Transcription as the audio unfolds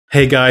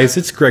Hey guys,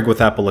 it's Greg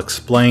with Apple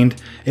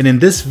Explained, and in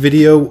this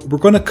video, we're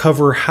going to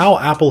cover how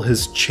Apple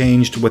has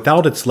changed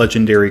without its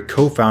legendary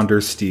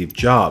co-founder Steve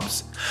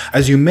Jobs.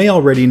 As you may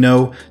already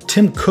know,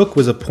 Tim Cook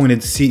was appointed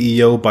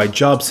CEO by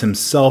Jobs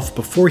himself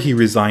before he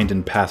resigned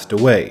and passed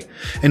away.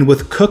 And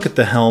with Cook at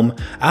the helm,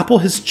 Apple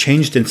has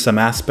changed in some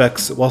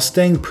aspects while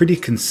staying pretty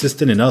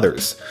consistent in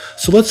others.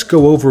 So let's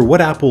go over what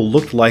Apple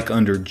looked like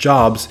under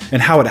Jobs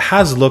and how it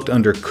has looked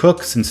under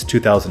Cook since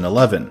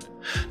 2011.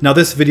 Now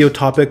this video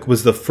topic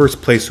was the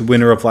first place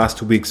winner of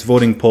last week's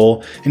voting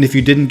poll, and if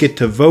you didn't get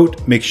to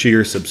vote, make sure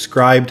you're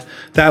subscribed.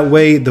 That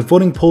way, the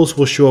voting polls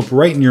will show up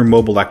right in your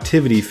mobile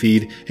activity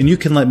feed, and you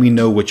can let me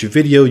know which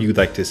video you'd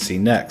like to see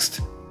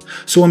next.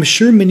 So I'm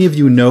sure many of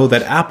you know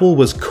that Apple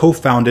was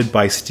co-founded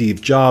by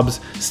Steve Jobs,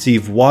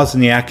 Steve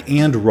Wozniak,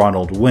 and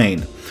Ronald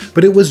Wayne.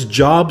 But it was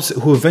Jobs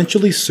who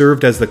eventually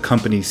served as the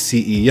company's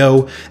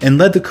CEO and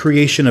led the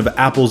creation of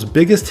Apple's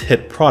biggest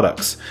hit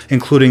products,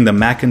 including the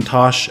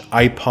Macintosh,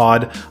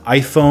 iPod,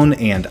 iPhone,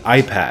 and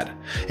iPad.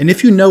 And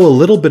if you know a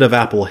little bit of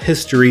Apple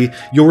history,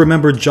 you'll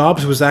remember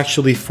Jobs was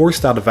actually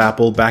forced out of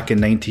Apple back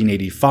in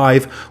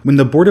 1985 when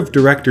the board of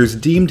directors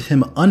deemed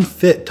him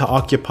unfit to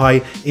occupy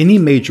any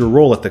major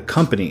role at the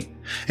company.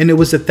 And it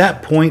was at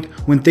that point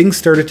when things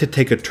started to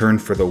take a turn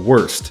for the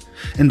worst.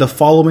 In the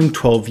following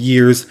 12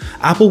 years,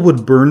 Apple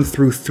would burn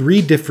through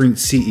 3 different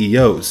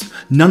CEOs,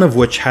 none of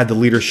which had the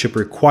leadership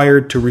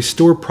required to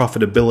restore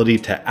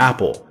profitability to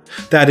Apple.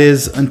 That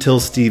is,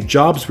 until Steve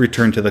Jobs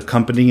returned to the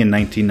company in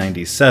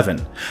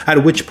 1997,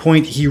 at which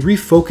point he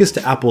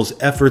refocused Apple's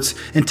efforts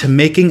into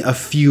making a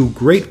few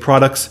great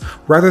products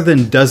rather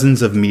than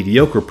dozens of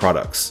mediocre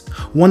products,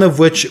 one of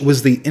which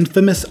was the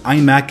infamous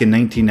iMac in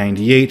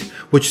 1998,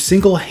 which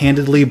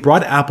single-handedly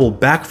brought Apple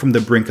back from the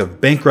brink of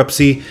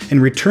bankruptcy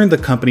and returned the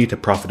company to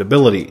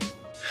profitability.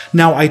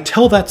 Now, I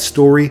tell that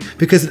story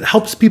because it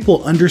helps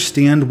people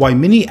understand why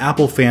many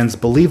Apple fans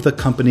believe the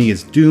company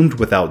is doomed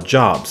without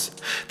Jobs.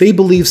 They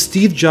believe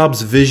Steve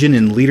Jobs' vision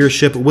and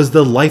leadership was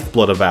the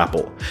lifeblood of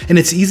Apple, and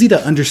it's easy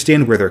to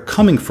understand where they're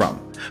coming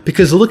from.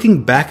 Because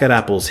looking back at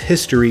Apple's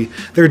history,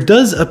 there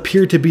does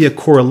appear to be a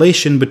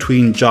correlation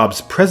between Jobs'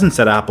 presence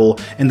at Apple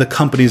and the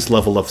company's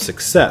level of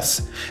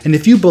success. And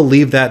if you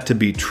believe that to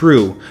be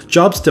true,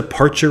 Jobs'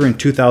 departure in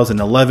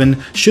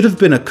 2011 should have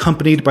been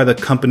accompanied by the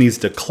company's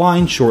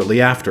decline shortly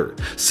after,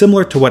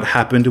 similar to what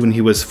happened when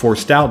he was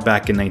forced out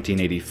back in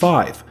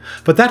 1985.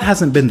 But that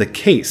hasn't been the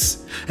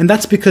case, and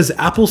that's because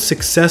Apple's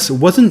success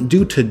wasn't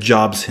due to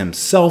Jobs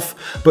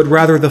himself, but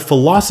rather the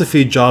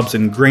philosophy Jobs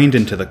ingrained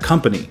into the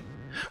company.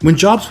 When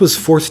Jobs was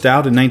forced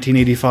out in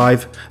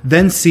 1985,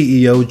 then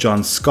CEO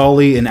John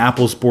Sculley and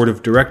Apple's board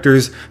of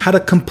directors had a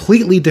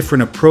completely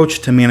different approach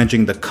to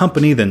managing the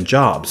company than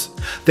Jobs.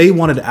 They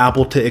wanted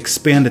Apple to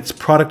expand its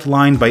product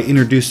line by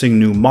introducing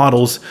new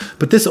models,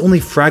 but this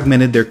only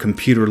fragmented their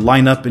computer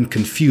lineup and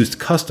confused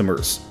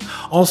customers.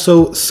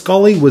 Also,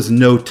 Sculley was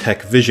no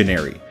tech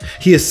visionary.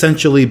 He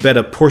essentially bet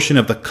a portion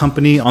of the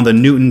company on the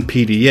Newton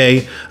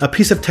PDA, a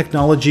piece of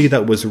technology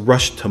that was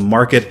rushed to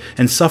market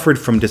and suffered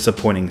from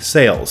disappointing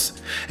sales.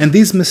 And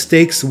these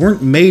mistakes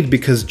weren't made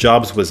because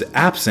Jobs was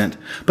absent,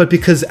 but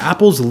because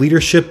Apple's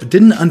leadership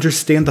didn't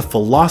understand the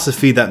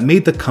philosophy that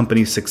made the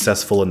company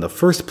successful in the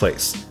first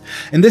place.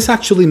 And this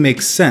actually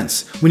makes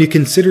sense when you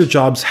consider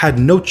Jobs had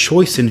no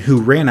choice in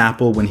who ran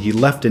Apple when he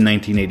left in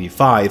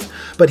 1985,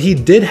 but he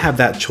did have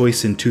that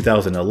choice in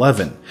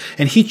 2011,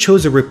 and he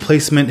chose a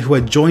replacement who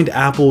had joined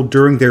Apple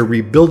during their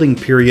rebuilding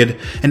period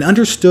and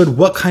understood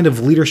what kind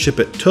of leadership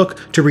it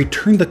took to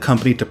return the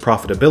company to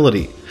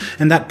profitability.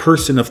 And that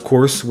person, of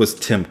course, was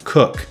Tim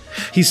Cook.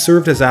 He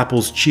served as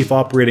Apple's chief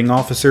operating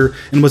officer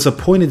and was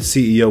appointed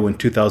CEO in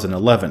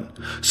 2011.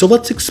 So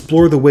let's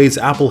explore the ways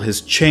Apple has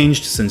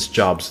changed since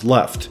Jobs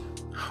left.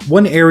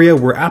 One area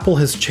where Apple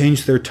has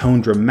changed their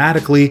tone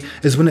dramatically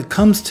is when it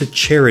comes to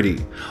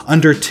charity.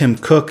 Under Tim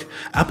Cook,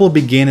 Apple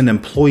began an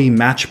employee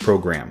match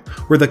program,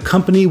 where the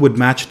company would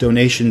match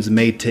donations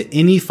made to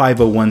any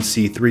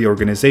 501c3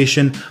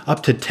 organization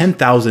up to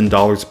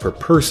 $10,000 per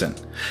person,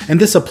 and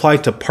this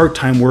applied to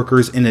part-time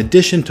workers in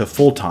addition to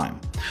full-time.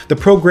 The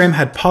program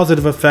had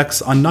positive effects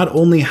on not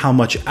only how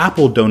much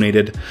Apple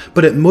donated,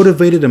 but it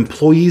motivated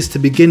employees to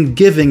begin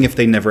giving if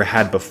they never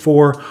had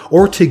before,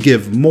 or to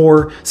give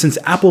more since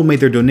Apple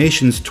made their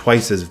donations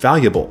twice as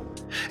valuable.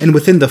 And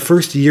within the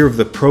first year of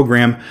the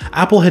program,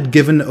 Apple had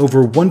given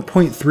over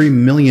 $1.3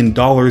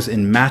 million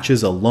in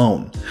matches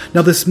alone.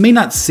 Now this may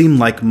not seem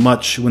like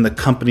much when the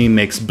company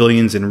makes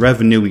billions in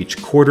revenue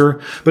each quarter,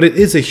 but it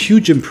is a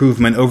huge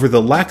improvement over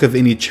the lack of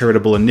any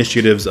charitable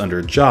initiatives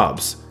under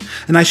Jobs.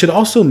 And I should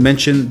also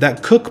mention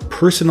that Cook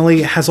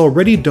personally has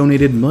already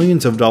donated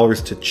millions of dollars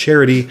to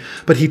charity,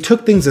 but he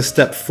took things a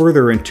step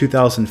further in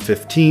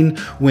 2015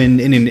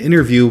 when, in an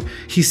interview,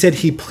 he said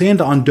he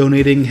planned on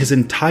donating his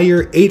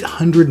entire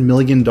 $800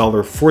 million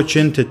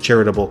fortune to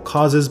charitable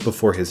causes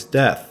before his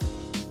death.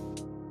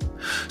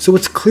 So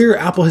it's clear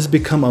Apple has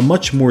become a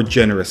much more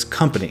generous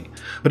company.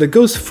 But it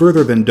goes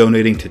further than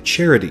donating to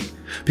charity,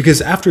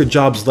 because after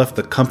Jobs left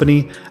the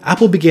company,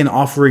 Apple began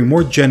offering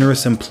more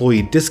generous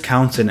employee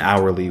discounts and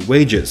hourly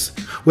wages,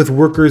 with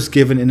workers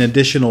given an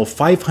additional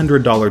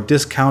 $500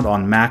 discount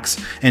on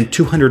Macs and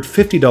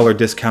 $250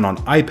 discount on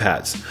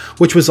iPads,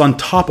 which was on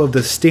top of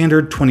the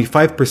standard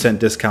 25%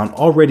 discount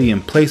already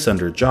in place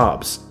under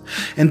Jobs.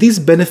 And these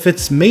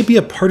benefits may be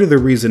a part of the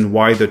reason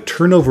why the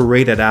turnover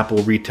rate at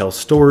Apple retail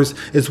stores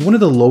is one of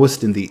the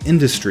lowest in the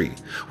industry,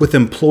 with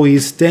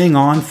employees staying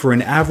on for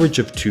an average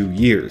of 2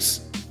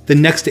 years. The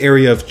next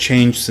area of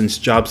change since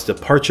Jobs'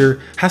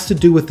 departure has to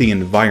do with the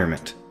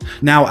environment.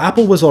 Now,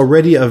 Apple was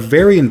already a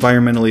very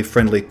environmentally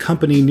friendly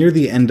company near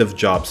the end of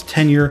Jobs'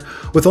 tenure,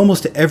 with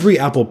almost every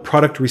Apple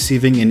product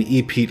receiving an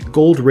EPEAT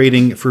Gold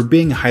rating for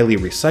being highly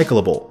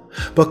recyclable.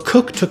 But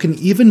Cook took an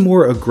even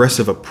more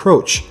aggressive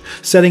approach,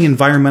 setting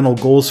environmental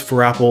goals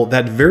for Apple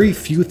that very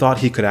few thought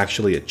he could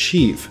actually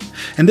achieve.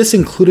 And this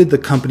included the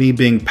company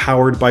being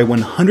powered by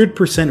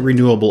 100%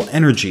 renewable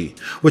energy,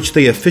 which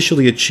they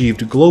officially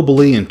achieved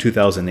globally in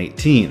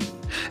 2018.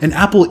 And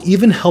Apple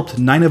even helped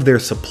 9 of their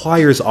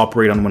suppliers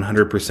operate on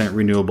 100%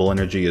 renewable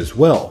energy as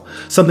well,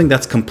 something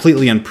that's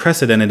completely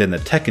unprecedented in the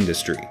tech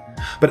industry.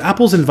 But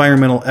Apple's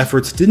environmental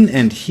efforts didn't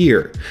end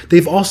here.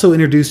 They've also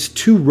introduced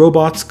 2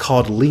 robots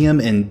called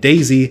Liam and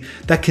Daisy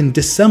that can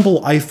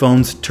disassemble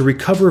iPhones to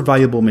recover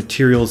valuable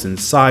materials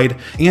inside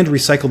and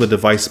recycle the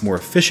device more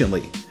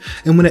efficiently.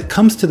 And when it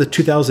comes to the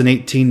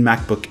 2018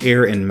 MacBook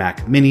Air and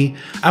Mac Mini,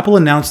 Apple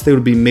announced they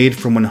would be made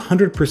from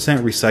 100%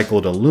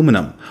 recycled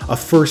aluminum, a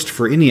first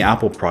for any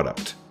Apple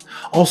product.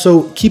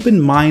 Also, keep in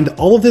mind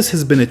all of this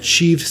has been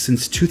achieved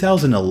since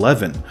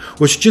 2011,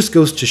 which just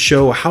goes to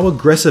show how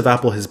aggressive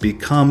Apple has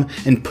become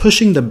in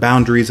pushing the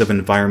boundaries of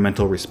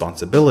environmental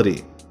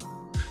responsibility.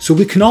 So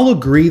we can all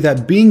agree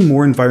that being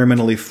more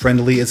environmentally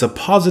friendly is a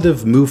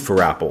positive move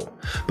for Apple,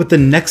 but the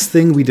next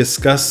thing we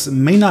discuss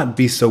may not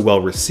be so well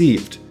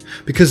received.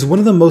 Because one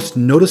of the most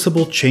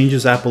noticeable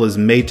changes Apple has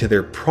made to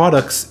their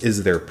products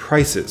is their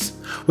prices,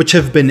 which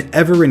have been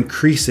ever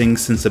increasing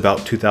since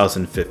about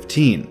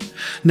 2015.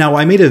 Now,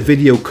 I made a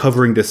video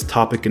covering this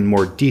topic in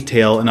more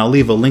detail, and I'll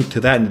leave a link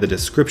to that in the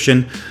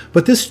description,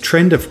 but this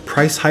trend of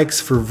price hikes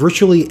for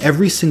virtually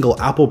every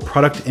single Apple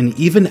product and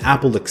even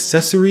Apple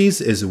accessories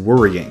is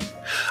worrying.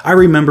 I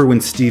remember when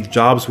Steve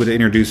Jobs would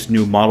introduce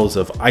new models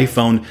of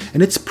iPhone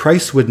and its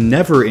price would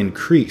never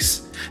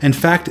increase. In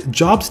fact,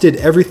 Jobs did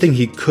everything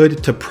he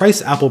could to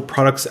price Apple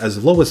products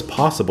as low as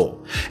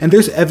possible, and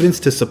there's evidence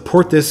to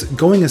support this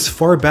going as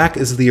far back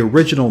as the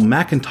original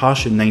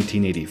Macintosh in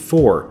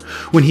 1984,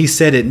 when he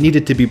said it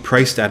needed to be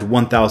priced at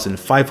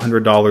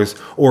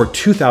 $1,500 or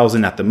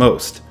 $2,000 at the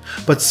most.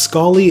 But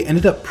Scully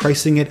ended up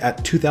pricing it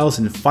at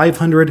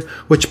 $2,500,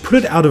 which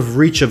put it out of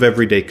reach of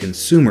everyday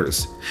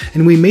consumers.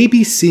 And we may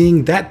be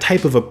seeing that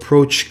type of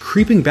approach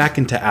creeping back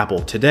into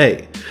Apple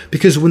today,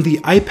 because when the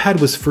iPad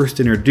was first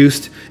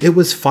introduced, it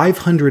was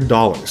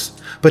 $500.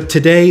 But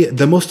today,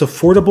 the most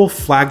affordable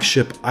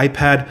flagship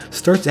iPad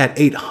starts at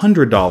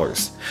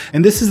 $800.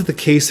 And this is the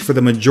case for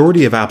the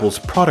majority of Apple's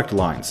product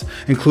lines,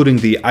 including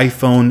the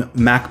iPhone,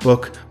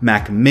 MacBook,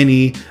 Mac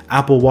Mini,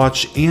 Apple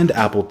Watch, and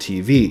Apple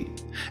TV.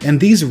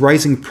 And these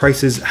rising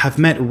prices have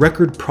meant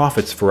record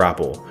profits for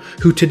Apple,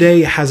 who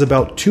today has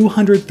about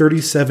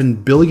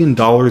 $237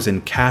 billion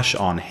in cash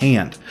on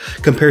hand,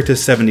 compared to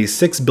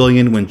 $76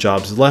 billion when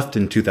Jobs left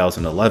in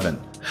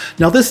 2011.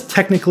 Now, this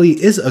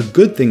technically is a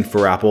good thing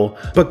for Apple,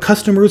 but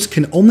customers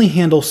can only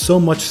handle so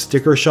much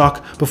sticker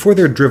shock before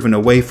they're driven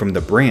away from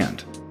the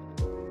brand.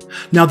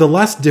 Now, the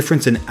last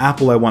difference in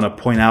Apple I want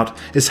to point out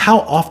is how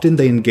often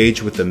they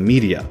engage with the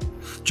media.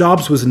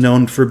 Jobs was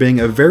known for being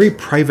a very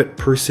private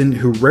person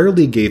who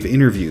rarely gave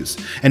interviews,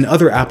 and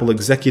other Apple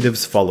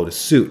executives followed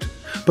suit.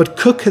 But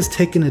Cook has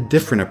taken a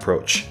different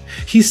approach.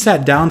 He's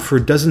sat down for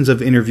dozens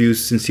of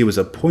interviews since he was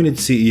appointed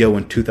CEO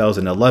in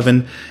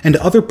 2011, and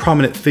other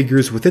prominent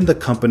figures within the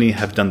company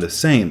have done the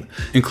same,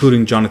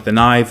 including Jonathan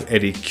Ive,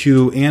 Eddie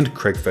Q, and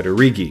Craig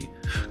Federighi.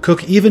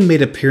 Cook even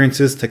made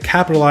appearances to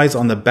capitalize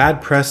on the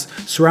bad press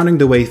surrounding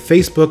the way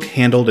Facebook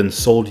handled and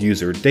sold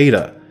user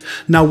data.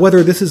 Now,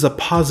 whether this is a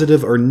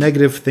positive or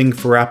negative thing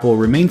for Apple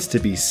remains to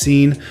be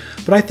seen,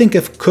 but I think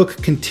if Cook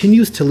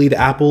continues to lead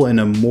Apple in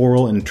a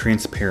moral and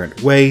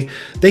transparent way,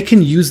 they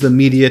can use the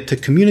media to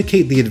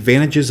communicate the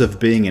advantages of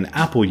being an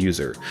Apple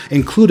user,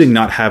 including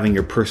not having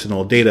your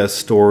personal data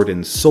stored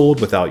and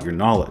sold without your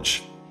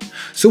knowledge.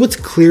 So it's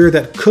clear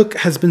that Cook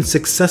has been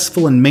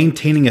successful in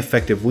maintaining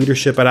effective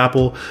leadership at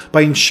Apple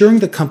by ensuring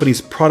the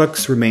company's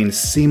products remain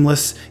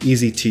seamless,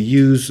 easy to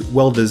use,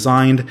 well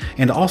designed,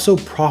 and also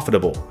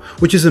profitable,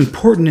 which is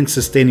important in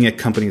sustaining a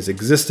company's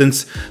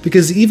existence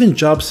because even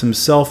Jobs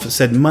himself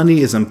said money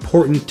is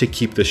important to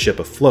keep the ship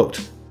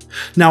afloat.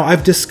 Now,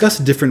 I've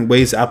discussed different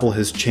ways Apple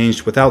has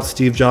changed without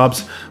Steve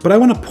Jobs, but I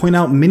want to point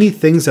out many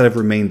things that have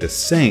remained the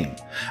same,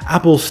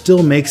 Apple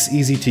still makes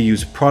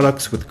easy-to-use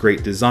products with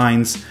great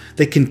designs,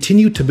 they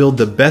continue to build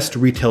the best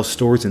retail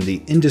stores in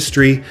the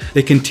industry,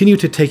 they continue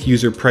to take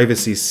user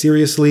privacy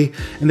seriously,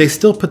 and they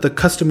still put the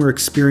customer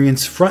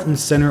experience front and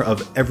center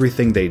of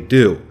everything they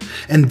do.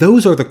 And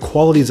those are the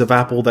qualities of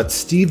Apple that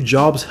Steve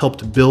Jobs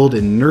helped build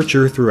and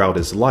nurture throughout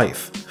his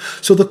life.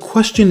 So the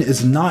question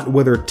is not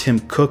whether Tim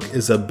Cook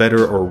is a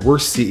better or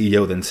worse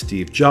CEO than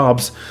Steve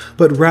Jobs,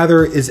 but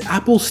rather, is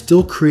Apple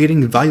still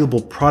creating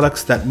valuable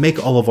products that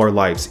make all of our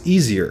lives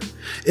easier?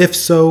 If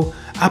so,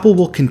 Apple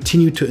will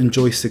continue to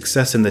enjoy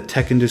success in the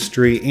tech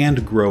industry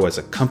and grow as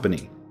a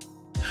company.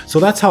 So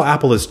that's how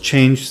Apple has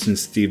changed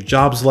since Steve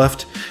Jobs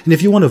left, and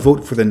if you want to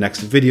vote for the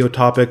next video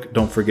topic,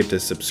 don't forget to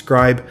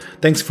subscribe.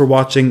 Thanks for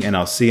watching, and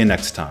I'll see you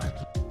next time.